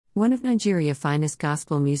One of Nigeria's finest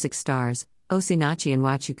gospel music stars, Osinachi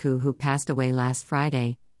Nwachukwu, who passed away last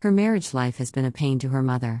Friday, her marriage life has been a pain to her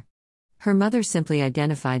mother. Her mother, simply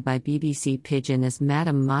identified by BBC Pidgin as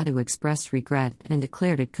Madam Madu, expressed regret and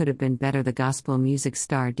declared it could have been better the gospel music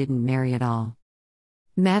star didn't marry at all.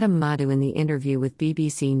 Madam Madu in the interview with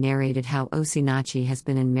BBC narrated how Osinachi has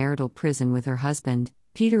been in marital prison with her husband,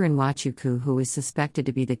 Peter Nwachukwu, who is suspected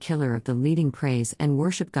to be the killer of the leading praise and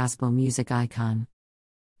worship gospel music icon.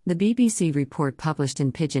 The BBC report published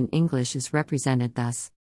in Pidgin English is represented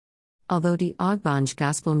thus. Although the Ogbanj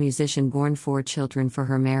gospel musician born 4 children for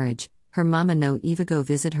her marriage, her mama no even go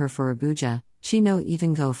visit her for Abuja, she no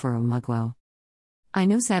even go for Omugwo. I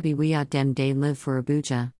no sabi we out dem day live for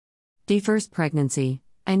Abuja. The first pregnancy,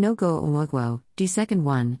 I no go Omugwo, the second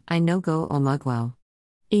one, I no go Omugwo.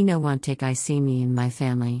 E no want take I see me and my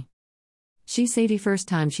family. She say the first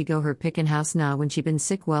time she go her pickin' house na when she been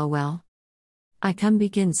sick well. I come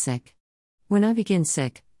begin sick. When I begin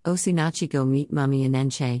sick, Osinachi go meet mummy and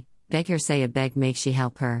Enche, beg her say a beg make she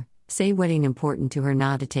help her, say wedding important to her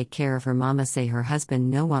na to take care of her mama, say her husband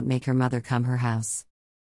no want make her mother come her house.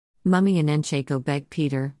 Mummy and Enche go beg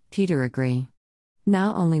Peter agree.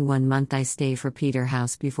 Now only 1 month I stay for Peter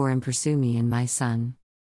house before him pursue me and my son.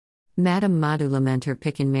 Madam Madu lament her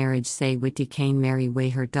pickin' marriage, say Witty Kane marry way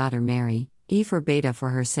her daughter Mary, for beta for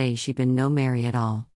her say she been no marry at all.